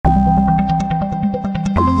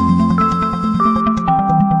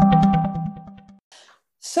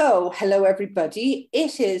So, hello everybody.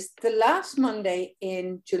 It is the last Monday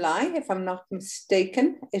in July, if I'm not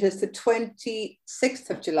mistaken. It is the 26th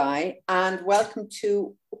of July, and welcome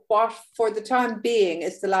to what, for the time being,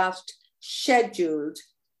 is the last scheduled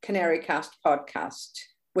Canary Cast podcast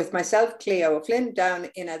with myself, Cleo O'Flynn, down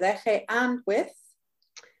in Adeje, and with...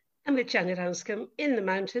 And with Janet Anscombe in the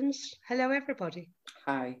mountains. Hello, everybody.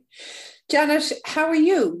 Hi. Janet, how are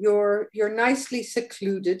you? You're nicely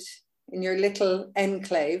secluded in your little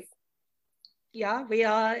enclave. Yeah, we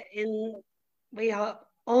are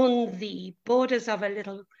on the borders of a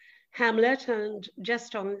little hamlet and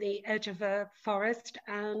just on the edge of a forest,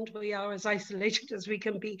 and we are as isolated as we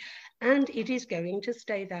can be. And it is going to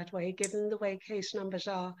stay that way, given the way case numbers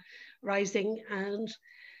are rising and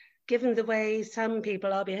given the way some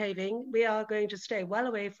people are behaving. We are going to stay well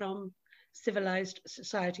away from civilized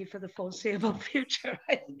society for the foreseeable future,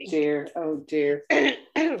 I think. Dear, oh dear. I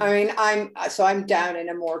mean, I'm down in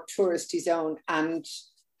a more touristy zone, and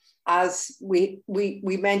as we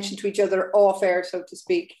mentioned to each other off air, so to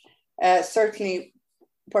speak, certainly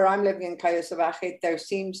where I'm living in Cayo Salvaje, there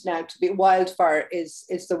seems now to be wildfire is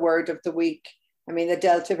the word of the week. I mean, the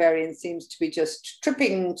Delta variant seems to be just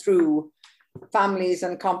tripping through families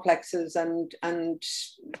and complexes and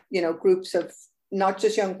groups of not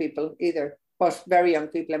just young people either, but very young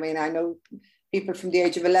people. I mean, I know people from the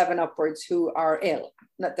age of 11 upwards who are ill.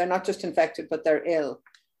 They're not just infected, but they're ill.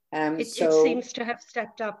 It seems to have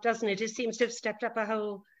stepped up, doesn't it? It seems to have stepped up a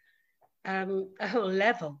whole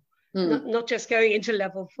level, not just going into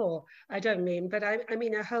level 4. I don't mean, but I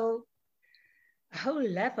mean a whole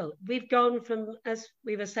level. We've gone from, as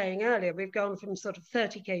we were saying earlier, we've gone from sort of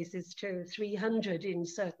 30 cases to 300 in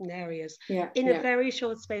certain areas in a very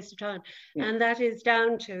short space of time. Yeah. And that is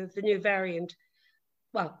down to the new variant.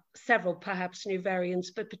 Well, several perhaps new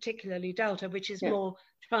variants, but particularly Delta, which is more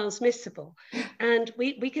transmissible. And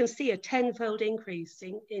we can see a tenfold increase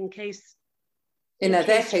in case. In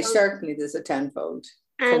Adeje, certainly there's a tenfold,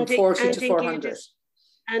 from 40 to 400.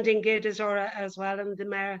 And in Guedes as well. And the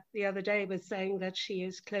mayor the other day was saying that she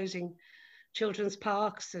is closing children's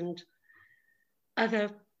parks and other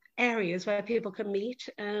areas where people can meet.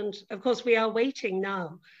 And of course, we are waiting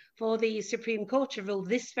now for the Supreme Court to rule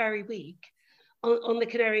this very week on the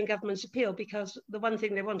Canarian government's appeal, because the one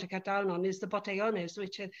thing they want to cut down on is the botellones,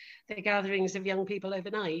 which are the gatherings of young people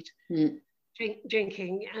overnight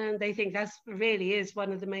drinking. And they think that really is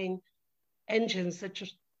one of the main engines that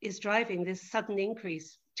is driving this sudden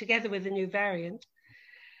increase, together with the new variant.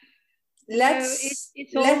 Let's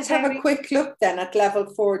have a quick look then at level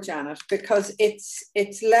 4, Janet, because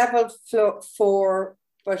it's level 4,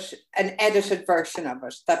 but an edited version of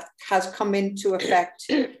it that has come into effect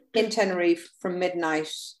in Tenerife from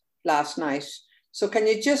midnight last night. So can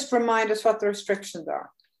you just remind us what the restrictions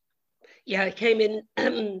are? Yeah, it came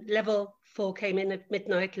in, level 4 came in at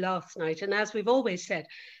midnight last night. And as we've always said,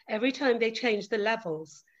 every time they change the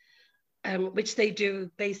levels, which they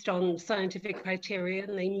do based on scientific criteria,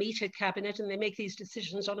 and they meet at cabinet and they make these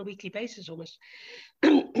decisions on a weekly basis almost,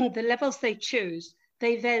 the levels they choose,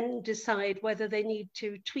 they then decide whether they need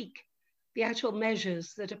to tweak the actual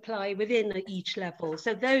measures that apply within each level.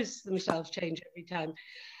 So those themselves change every time.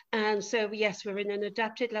 And so, yes, we're in an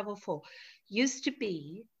adapted level 4. Used to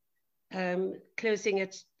be closing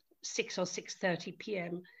at 6 or 6:30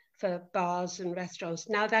 p.m. for bars and restaurants.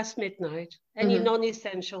 Now that's midnight. Any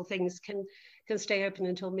non-essential things can stay open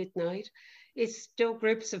until midnight. It's still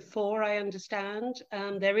groups of 4, I understand.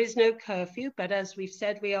 There is no curfew, but as we've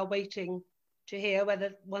said, we are waiting to hear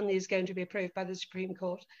whether one is going to be approved by the Supreme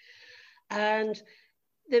Court. And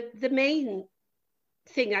the main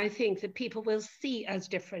thing I think that people will see as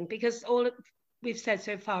different, because all we've said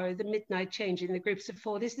so far, the midnight change in the groups of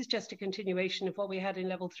 4, this is just a continuation of what we had in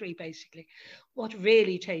level 3, basically. What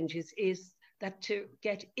really changes is that to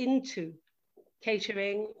get into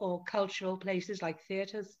catering or cultural places like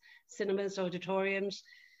theatres, cinemas, auditoriums,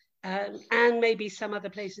 and maybe some other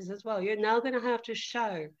places as well, you're now going to have to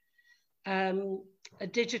show a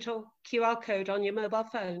digital QR code on your mobile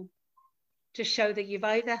phone to show that you've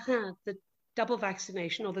either had the double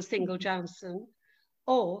vaccination or the single Janssen,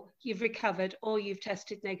 or you've recovered or you've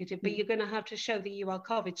tested negative, but you're going to have to show that you are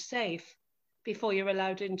COVID safe before you're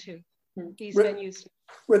allowed into these venues.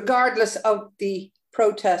 Regardless of the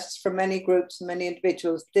protests from many groups and many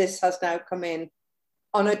individuals, this has now come in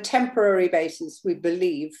on a temporary basis, we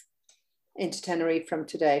believe, into Tenerife from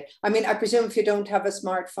today. I mean, I presume if you don't have a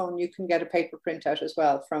smartphone, you can get a paper printout as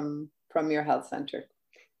well from your health centre.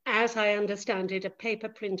 As I understand it, a paper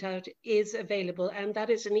printout is available, and that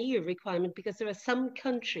is an EU requirement, because there are some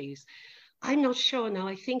countries I'm not sure now.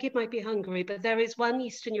 I think it might be Hungary, but there is one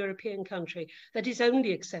Eastern European country that is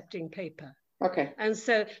only accepting paper. Okay. And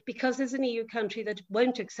so because there's an EU country that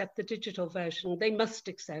won't accept the digital version, they must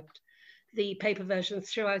accept the paper version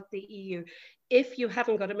throughout the EU. If you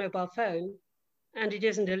haven't got a mobile phone, and it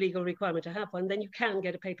isn't a legal requirement to have one, then you can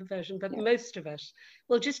get a paper version. But most of us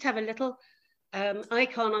will just have a little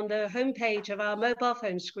icon on the homepage of our mobile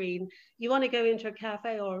phone screen. You want to go into a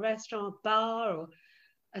cafe or a restaurant, bar, or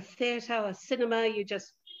a theatre or a cinema, you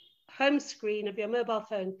just home screen of your mobile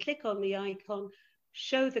phone, click on the icon,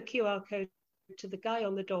 show the QR code to the guy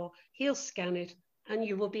on the door, he'll scan it, and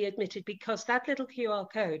you will be admitted, because that little QR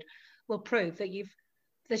code will prove that you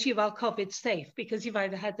are COVID safe, because you've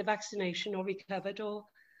either had the vaccination or recovered or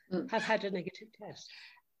have had a negative test.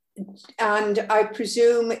 And I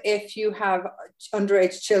presume if you have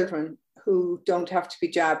underage children who don't have to be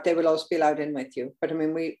jabbed, they will also be allowed in with you. But I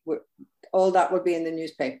mean, we all that will be in the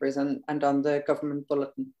newspapers and on the government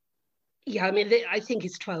bulletin. Yeah, I mean, I think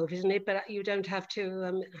it's 12, isn't it? But you don't have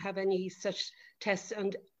to have any such tests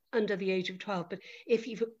under the age of 12. But if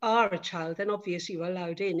you are a child, then obviously you're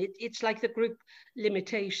allowed in. It's like the group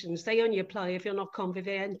limitations. They only apply if you're not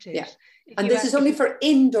conviviented. Yeah. And this is only for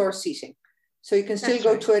indoor seating. So you can still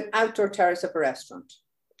go to an outdoor terrace of a restaurant.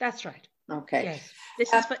 That's right. Okay. Yes.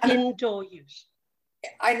 This is for indoor use.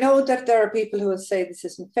 I know that there are people who will say this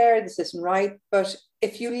isn't fair, this isn't right. But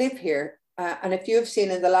if you live here, and if you've seen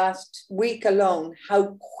in the last week alone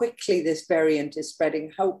how quickly this variant is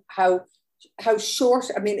spreading, how short,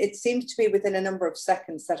 I mean, it seems to be within a number of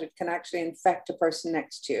seconds that it can actually infect a person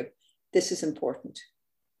next to you. This is important.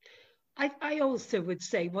 I also would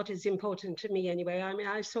say what is important to me anyway. I mean,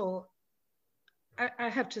 I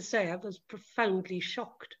have to say, I was profoundly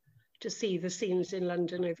shocked to see the scenes in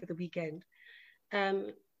London over the weekend.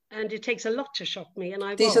 And it takes a lot to shock me.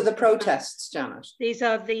 And these are the protests, Janet. These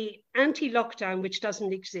are the anti-lockdown, which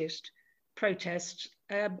doesn't exist, protests,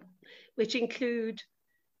 which include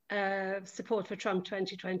support for Trump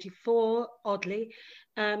 2024, oddly,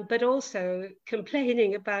 but also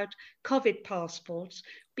complaining about COVID passports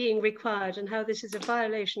being required and how this is a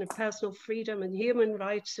violation of personal freedom and human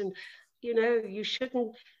rights. And, you know, you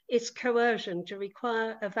shouldn't, it's coercion to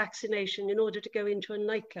require a vaccination in order to go into a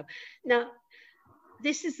nightclub. Now,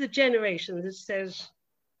 this is the generation that says,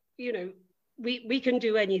 you know, we can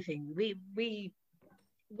do anything. We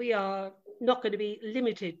are not going to be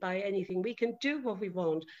limited by anything. We can do what we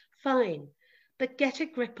want, fine. But get a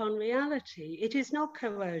grip on reality. It is not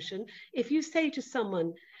coercion. If you say to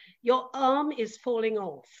someone, your arm is falling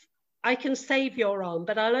off, I can save your arm,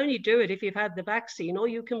 but I'll only do it if you've had the vaccine, or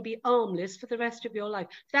you can be armless for the rest of your life.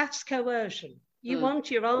 That's coercion. You want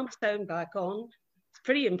your arm sewn back on. It's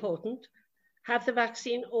pretty important. Have the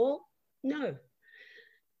vaccine or no.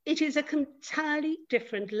 It is an entirely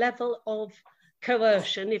different level of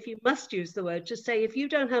coercion, if you must use the word, to say if you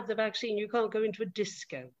don't have the vaccine, you can't go into a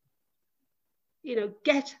disco. You know,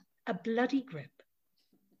 get a bloody grip.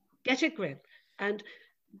 Get a grip and,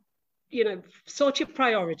 you know, sort your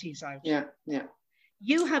priorities out. Yeah, yeah.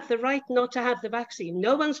 You have the right not to have the vaccine.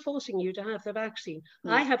 No one's forcing you to have the vaccine.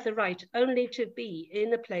 I have the right only to be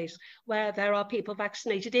in a place where there are people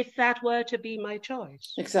vaccinated, if that were to be my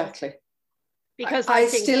choice. Exactly. Because I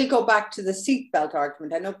still go back to the seatbelt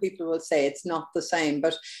argument. I know people will say it's not the same,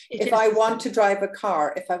 but if I want to drive a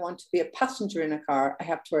car, if I want to be a passenger in a car, I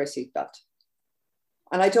have to wear a seatbelt.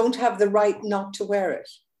 And I don't have the right not to wear it,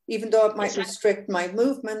 even though it might restrict my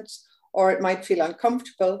movements, or it might feel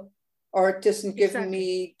uncomfortable, or it doesn't give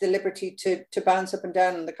me the liberty to bounce up and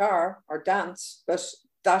down in the car or dance. But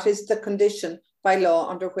that is the condition by law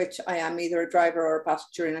under which I am either a driver or a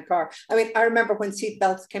passenger in a car. I mean, I remember when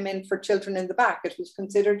seatbelts came in for children in the back, it was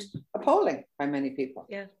considered appalling by many people.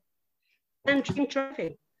 Yeah. And drink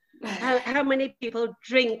driving. How many people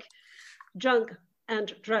drank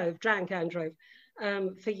and drove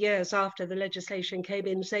for years after the legislation came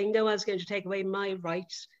in, saying no one's going to take away my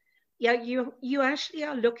rights. Yeah, you actually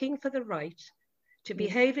are looking for the right to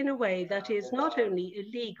behave in a way that is not only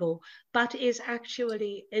illegal, but is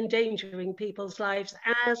actually endangering people's lives,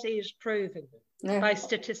 as is proven by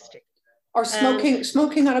statistics. Or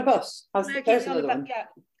smoking on a bus. There's another one. Yeah,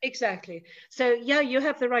 exactly. So yeah, you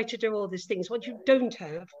have the right to do all these things. What you don't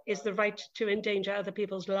have is the right to endanger other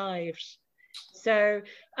people's lives. So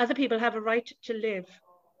other people have a right to live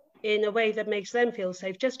in a way that makes them feel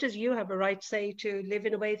safe, just as you have a right, say, to live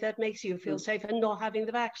in a way that makes you feel safe and not having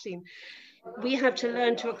the vaccine. We have to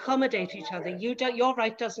learn to accommodate each other. Your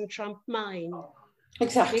right doesn't trump mine.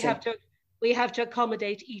 Exactly. We have to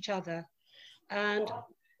accommodate each other. And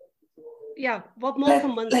yeah, what more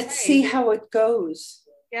can one say? Let's see how it goes.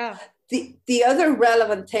 Yeah. The other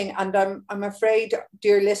relevant thing, and I'm afraid,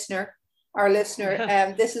 dear listener, our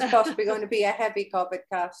listener, this is possibly going to be a heavy COVID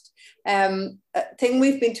cast. Thing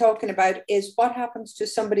we've been talking about is what happens to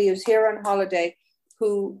somebody who's here on holiday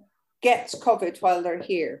who gets COVID while they're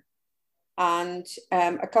here. And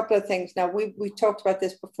a couple of things. Now, we talked about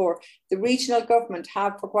this before. The regional government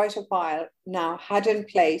have for quite a while now had in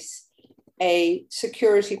place a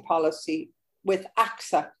security policy with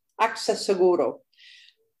AXA Seguro.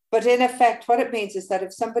 But in effect, what it means is that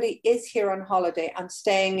if somebody is here on holiday and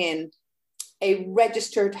staying in a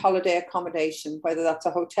registered holiday accommodation, whether that's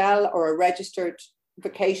a hotel or a registered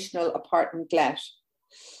vocational apartment let,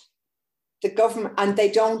 the government, and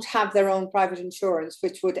they don't have their own private insurance,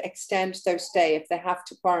 which would extend their stay if they have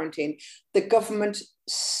to quarantine, the government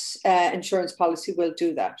insurance policy will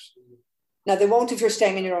do that. Now, they won't if you're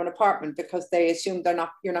staying in your own apartment, because they assume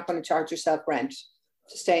you're not going to charge yourself rent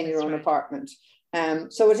to stay in your own apartment.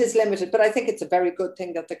 So it is limited, but I think it's a very good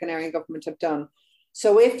thing that the Canarian government have done.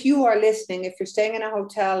 So if you are listening, if you're staying in a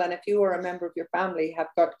hotel and if you or a member of your family have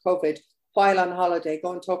got COVID while on holiday,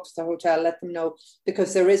 go and talk to the hotel, let them know,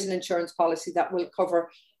 because there is an insurance policy that will cover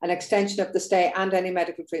an extension of the stay and any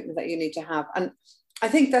medical treatment that you need to have. And I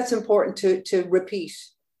think that's important to repeat.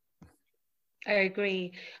 I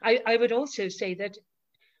agree. I would also say that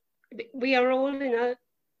we are all in a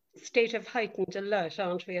state of heightened alert,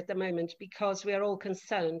 aren't we, at the moment, because we are all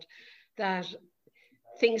concerned that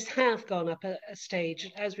things have gone up a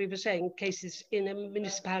stage. As we were saying, cases in a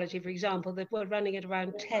municipality, for example, that were running at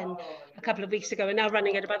around 10 a couple of weeks ago are now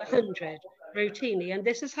running at about 100 routinely. And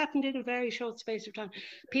this has happened in a very short space of time.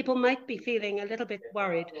 People might be feeling a little bit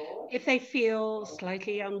worried if they feel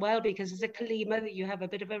slightly unwell because it's a kalima, that you have a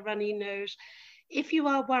bit of a runny nose. If you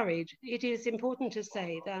are worried, it is important to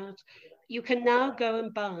say that you can now go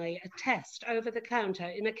and buy a test over the counter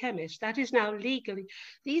in a chemist. That is now legally.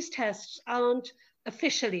 These tests aren't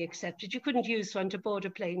officially accepted. You couldn't use one to board a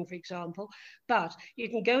plane, for example, but you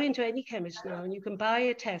can go into any chemist now and you can buy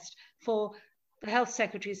a test for, the health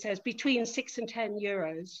secretary says, between 6 and 10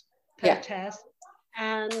 euros per test.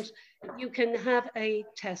 And you can have a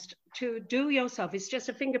test to do yourself. It's just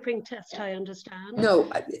a fingerprint test, I understand. No,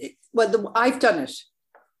 well, I've done it.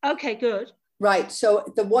 Okay, good. Right.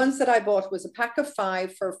 So the ones that I bought was a pack of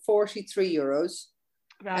 5 for 43 euros.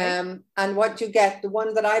 Right. And what you get, the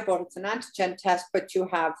one that I bought, it's an antigen test, but you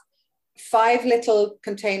have 5 little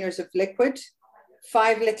containers of liquid,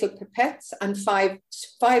 5 little pipettes, and five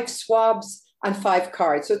swabs and 5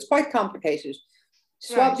 cards. So it's quite complicated.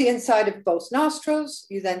 Swab the inside of both nostrils.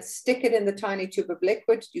 You then stick it in the tiny tube of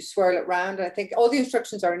liquid. You swirl it around. And I think all the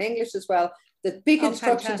instructions are in English as well. The big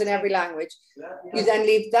instructions in every language. You then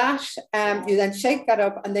leave that. You then shake that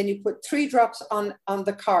up, and then you put 3 drops on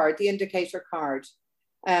the card, the indicator card.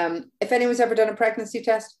 If anyone's ever done a pregnancy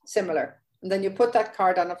test, similar. And then you put that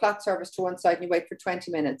card on a flat surface to one side and you wait for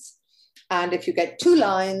 20 minutes. And if you get 2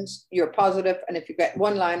 lines, you're positive. And if you get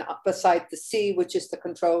 1 line up beside the C, which is the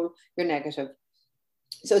control, you're negative.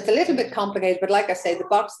 So it's a little bit complicated, but like I say, the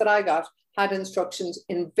box that I got had instructions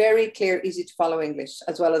in very clear, easy to follow English,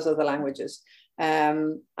 as well as other languages.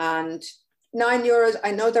 And €9,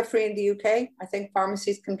 I know they're free in the UK. I think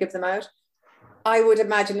pharmacies can give them out. I would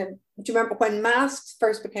imagine, do you remember when masks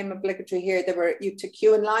first became obligatory here, you to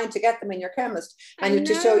queue in line to get them in your chemist, and you had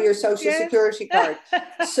to show your social security card.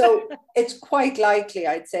 So it's quite likely,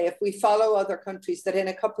 I'd say, if we follow other countries, that in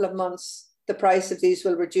a couple of months, the price of these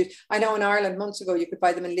will reduce. I know in Ireland months ago, you could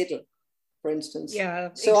buy them in Lidl, for instance. Yeah.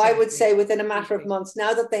 So exactly. I would say within a matter of months,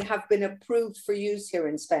 now that they have been approved for use here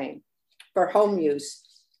in Spain, for home use,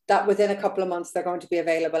 that within a couple of months, they're going to be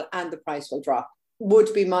available and the price will drop,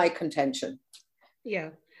 would be my contention. Yeah.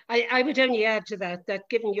 I would only add to that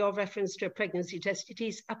given your reference to a pregnancy test, it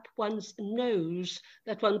is up one's nose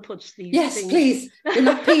that one puts these things. Yes, please. You're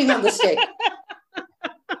not peeing on the stick.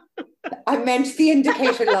 I meant the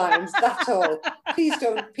indicator lines, that's all. Please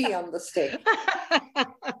don't pee on the stick.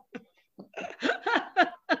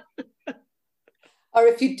 Or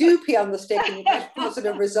if you do pee on the stick and you get a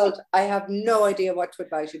positive result, I have no idea what to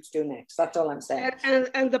advise you to do next. That's all I'm saying.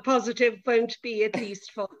 And the positive won't be, at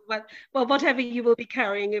least for, well, whatever you will be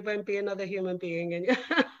carrying, it won't be another human being. In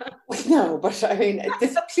No, but I mean,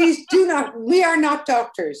 please do not, we are not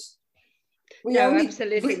doctors.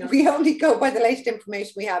 Absolutely not. We only go by the latest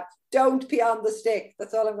information we have. Don't pee on the stick.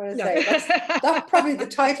 That's all I'm going to say. That's probably the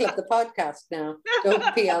title of the podcast now.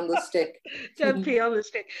 Don't pee on the stick. Don't pee on the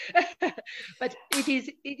stick. But it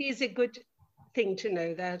is a good thing to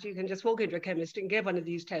know that you can just walk into a chemist and get one of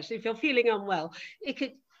these tests. If you're feeling unwell, it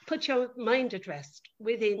could put your mind at rest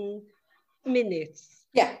within minutes.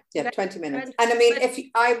 Yeah, 20 minutes. And I mean,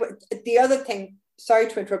 the other thing, sorry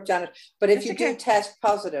to interrupt, Janet, but if That's you okay. do test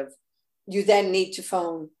positive, you then need to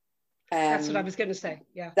phone. That's what I was going to say.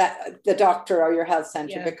 Yeah. The doctor or your health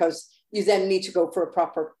centre, Yeah. because you then need to go for a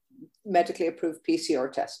proper medically approved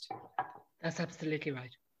PCR test. That's absolutely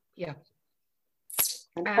right. Yeah.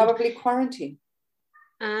 And probably quarantine.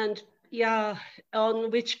 And yeah,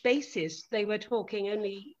 on which basis they were talking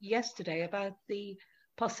only yesterday about the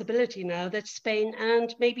possibility now that Spain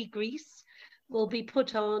and maybe Greece will be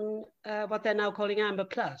put on what they're now calling Amber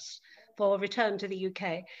Plus for return to the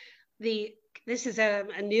UK. This is a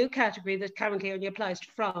new category that currently only applies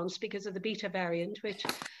to France because of the beta variant, which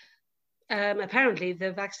apparently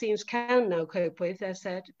the vaccines can now cope with, they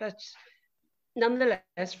said, but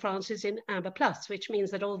nonetheless, France is in Amber Plus, which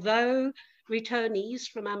means that although returnees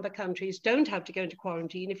from Amber countries don't have to go into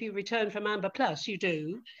quarantine, if you return from Amber Plus, you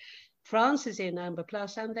do. France is in Amber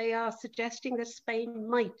Plus, and they are suggesting that Spain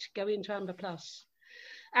might go into Amber Plus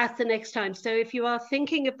at the next time. So if you are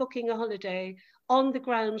thinking of booking a holiday on the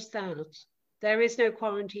grounds that there is no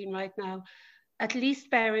quarantine right now, at least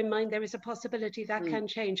bear in mind there is a possibility that can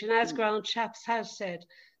change. And as Grant Shapps has said,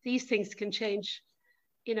 these things can change,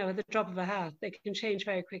 you know, at the drop of a hat. They can change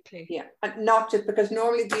very quickly. Yeah, and not just because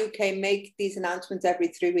normally the UK make these announcements every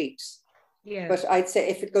 3 weeks. Yeah. But I'd say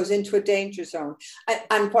if it goes into a danger zone,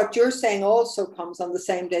 and what you're saying also comes on the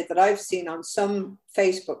same day that I've seen on some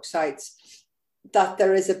Facebook sites, that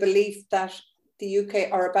there is a belief that the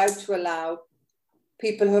UK are about to allow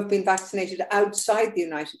people who have been vaccinated outside the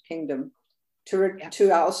United Kingdom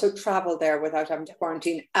to also travel there without having to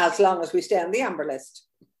quarantine, as long as we stay on the Amber List.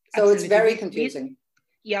 So Absolutely. It's very confusing.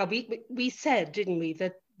 We said, didn't we,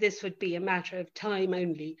 that this would be a matter of time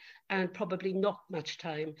only, and probably not much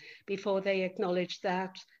time before they acknowledge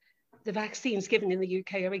that the vaccines given in the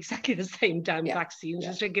UK are exactly the same damn vaccines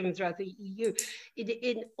as are given throughout the EU.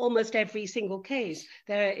 In almost every single case,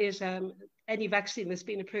 there is any vaccine that's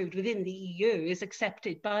been approved within the EU is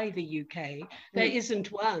accepted by the UK. There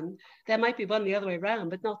isn't one. There might be one the other way around,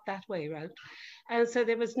 but not that way around. And so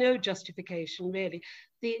there was no justification, really.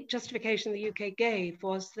 The justification the UK gave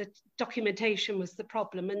was that documentation was the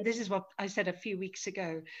problem. And this is what I said a few weeks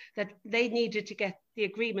ago, that they needed to get the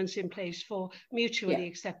agreements in place for mutually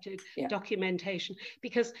accepted documentation.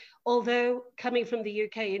 Because although coming from the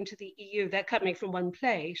UK into the EU, they're coming from one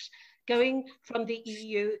place, going from the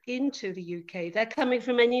EU into the UK, they're coming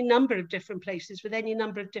from any number of different places with any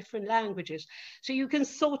number of different languages. So you can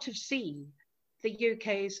sort of see the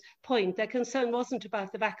UK's point. Their concern wasn't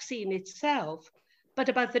about the vaccine itself, but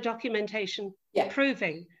about the documentation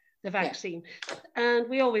proving the vaccine. And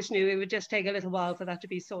we always knew it would just take a little while for that to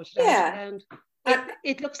be sorted out. And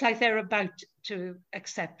it looks like they're about to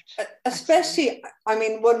accept. Especially, I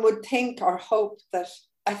mean, one would think or hope that,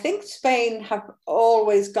 I think Spain have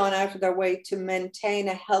always gone out of their way to maintain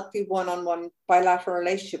a healthy one-on-one bilateral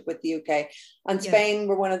relationship with the UK. And Spain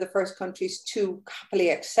were one of the first countries to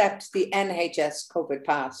happily accept the NHS COVID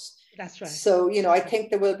pass. That's right. So, you know, I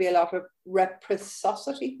think there will be a lot of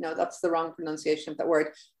reciprocity. No, that's the wrong pronunciation of that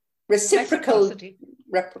word. Reciprocal.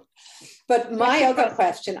 But my other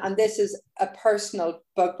question, and this is a personal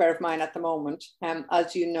bugbear of mine at the moment,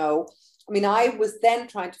 as you know, I mean, I was then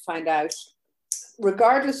trying to find out,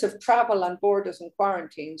 regardless of travel and borders and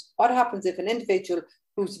quarantines, what happens if an individual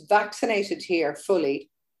who's vaccinated here fully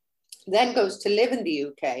then goes to live in the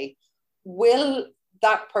UK? Will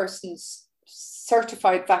that person's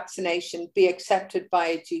certified vaccination be accepted by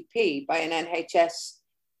a GP, by an NHS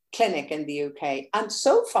clinic in the UK? And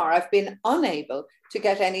so far, I've been unable to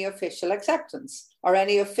get any official acceptance or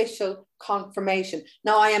any official confirmation.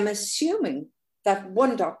 Now, I am assuming that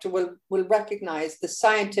one doctor will recognise the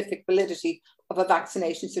scientific validity of a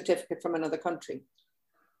vaccination certificate from another country.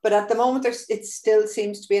 But at the moment, it still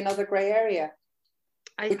seems to be another grey area.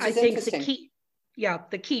 I think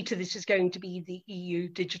the key to this is going to be the EU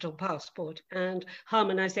digital passport and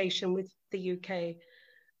harmonisation with the UK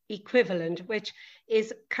equivalent, which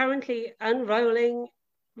is currently unrolling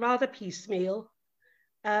rather piecemeal.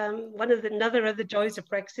 Another of the joys of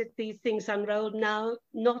Brexit, these things unroll now,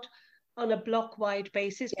 not on a block-wide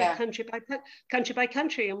basis, but country by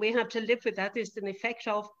country, and we have to live with that. Is an effect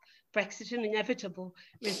of Brexit, an inevitable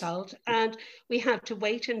result, and we have to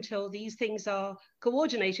wait until these things are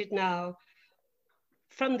coordinated now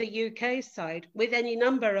from the UK side with any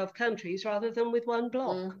number of countries rather than with one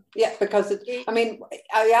block. Yeah, because I mean,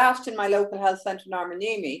 I asked in my local health centre in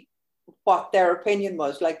Armanimi what their opinion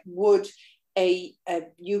was, like, would a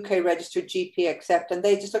UK registered GP accept? And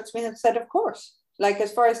they just looked at me and said, of course. Like,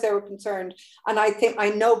 as far as they were concerned. And I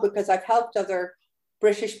know because I've helped other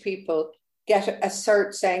British people get a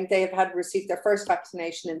cert saying they have had received their first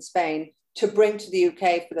vaccination in Spain to bring to the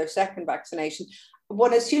UK for their second vaccination.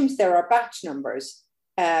 one assumes there are batch numbers,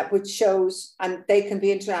 which shows, and they can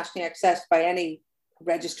be internationally accessed by any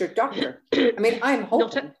registered doctor. I mean, I'm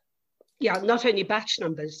hoping. Not only batch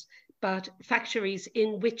numbers, but factories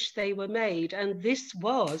in which they were made. And this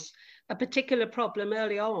was a particular problem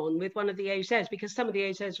early on with one of the AZs, because some of the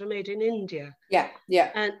AZs were made in India. Yeah.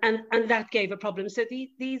 And that gave a problem. So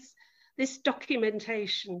this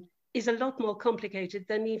documentation is a lot more complicated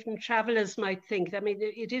than even travellers might think. I mean,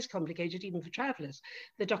 it is complicated even for travellers.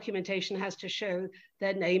 The documentation has to show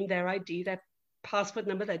their name, their ID, their passport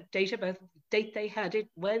number, their date of birth, date they had it,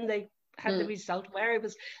 when they had the result, where it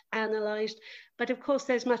was analysed. But of course,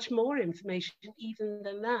 there's much more information even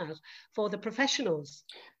than that for the professionors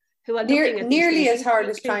who are looking at nearly as hard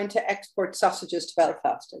as trying to export sausages to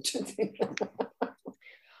Belfast.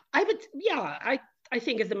 I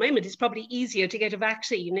think at the moment it's probably easier to get a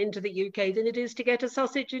vaccine into the UK than it is to get a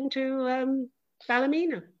sausage into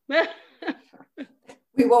Ballymena.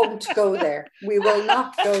 We won't go there. We will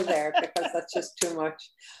not go there because that's just too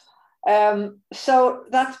much. So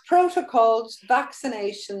that's protocols,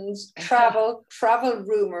 vaccinations, travel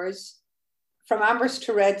rumours, from ambers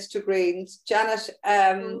to reds to greens. Janet,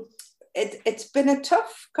 it's been a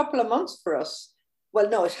tough couple of months for us. Well,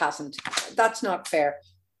 no, it hasn't. That's not fair.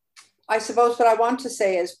 I suppose what I want to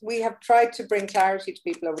say is we have tried to bring clarity to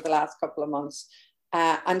people over the last couple of months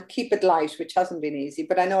and keep it light, which hasn't been easy.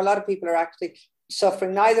 But I know a lot of people are actually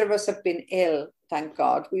suffering. Neither of us have been ill, thank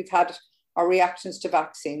God. We've had our reactions to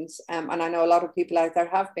vaccines, and I know a lot of people out there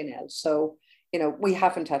have been ill. So, we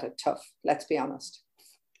haven't had it tough, let's be honest.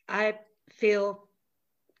 I feel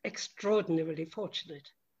extraordinarily fortunate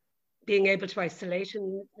being able to isolate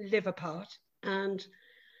and live apart and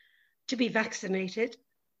to be vaccinated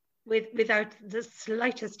without the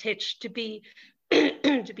slightest hitch, to be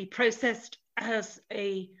to be processed as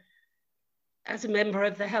a member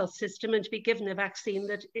of the health system and to be given a vaccine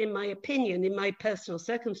that, in my opinion, in my personal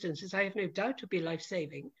circumstances, I have no doubt would be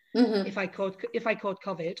life-saving if I caught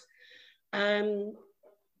COVID. And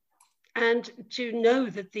to know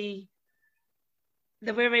that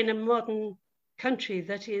we're in a modern country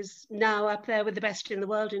that is now up there with the best in the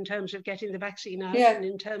world in terms of getting the vaccine out and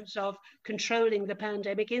in terms of controlling the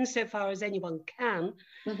pandemic insofar as anyone can.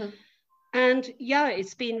 And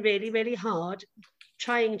it's been really, really hard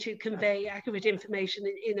trying to convey accurate information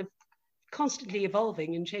in a constantly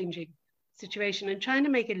evolving and changing situation, and trying to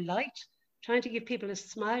make it light, trying to give people a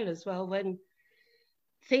smile as well when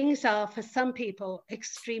things are, for some people,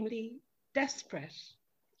 extremely desperate.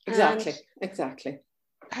 Exactly.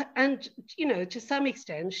 And, to some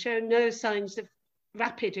extent, show no signs of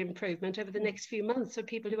rapid improvement over the next few months for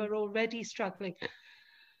people who are already struggling.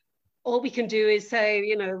 All we can do is say,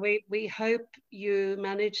 we hope you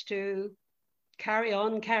manage to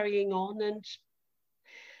carrying on, and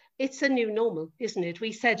it's a new normal, isn't it?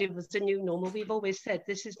 We said it was a new normal. We've always said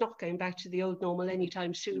this is not going back to the old normal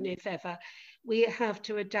anytime soon, if ever. We have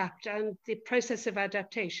to adapt, and the process of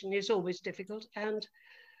adaptation is always difficult, and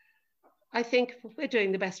I think we're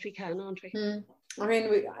doing the best we can, aren't we? I mean,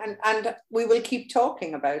 we will keep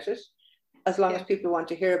talking about it as long as people want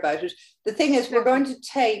to hear about it. The thing is, we're going to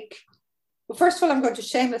take, well, first of all, I'm going to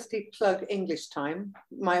shamelessly plug English Time,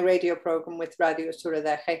 my radio program with Radio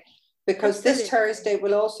Suradheche, because this Thursday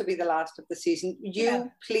will also be the last of the season.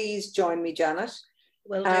 Please join me, Janet.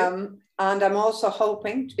 Will do. And I'm also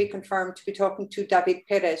hoping to be confirmed to be talking to David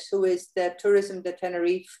Perez, who is the Tourism de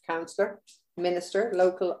Tenerife Councillor, Minister,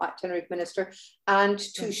 local Tenerife Minister, and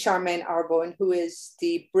to Charmaine Arboin, who is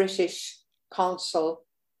the British Consul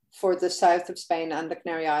for the south of Spain and the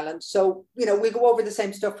Canary Islands. So, we go over the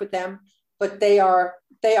same stuff with them, but they are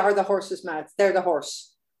the horse's mouth. They're the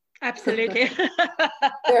horse. Absolutely.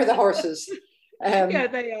 They're the horses.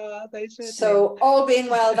 They are. They certainly so all being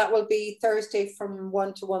well, that will be Thursday from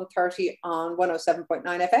 1 to 1:30 on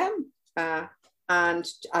 107.9 FM. And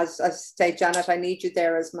as I say, Janet, I need you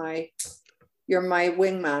there as you're my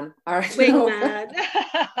wingman. All right. Wingman.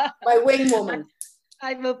 My wing woman.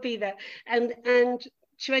 I will be there. And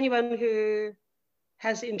to anyone who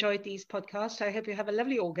has enjoyed these podcasts, I hope you have a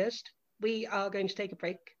lovely August. We are going to take a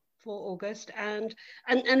break for August, and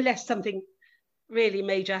unless something really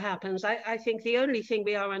major happens, I think the only thing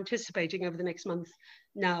we are anticipating over the next month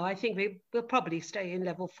now, I think we will probably stay in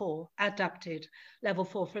level 4, adapted level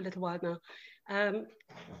 4 for a little while now.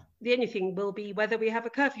 The only thing will be whether we have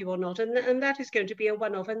a curfew or not, and that is going to be a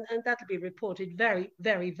one-off, and that'll be reported very,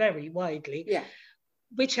 very, very widely,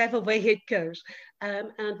 whichever way it goes,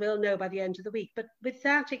 and we'll know by the end of the week. But with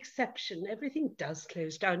that exception, everything does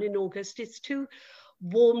close down in August. It's too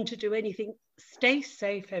warm to do anything. Stay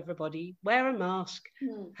safe, everybody. Wear a mask,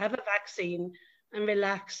 have a vaccine, and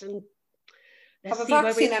relax, and let's have a see where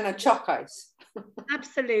vaccine and a chalk ice.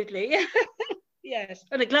 Absolutely. Yes,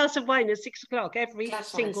 and a glass of wine at 6 o'clock every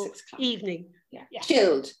single evening. Yeah.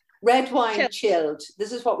 Chilled. Red wine chilled.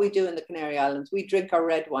 This is what we do in the Canary Islands. We drink our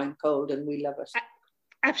red wine cold and we love it.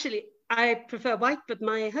 Absolutely. I prefer white, but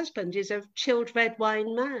my husband is a chilled red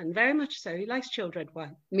wine man, very much so. He likes chilled red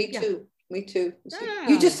wine. Me too. Me too.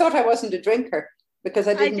 You just thought I wasn't a drinker because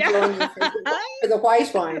I didn't join you for the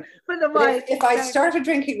white wine. For the white. If I started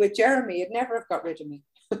drinking with Jeremy, it'd never have got rid of me.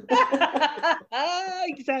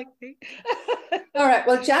 Exactly. All right.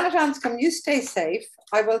 Well, Janet Anscombe, you stay safe.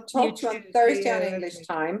 I will talk to you on Thursday on English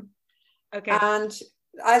time. Okay. And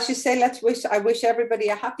as you say, I wish everybody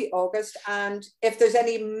a happy August. And if there's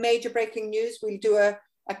any major breaking news, we'll do a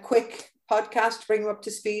quick podcast to bring you up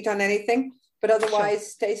to speed on anything. But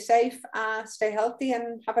otherwise, stay safe, stay healthy,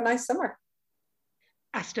 and have a nice summer.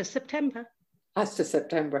 Hasta September. Hasta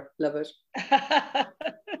September. Love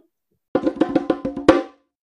it.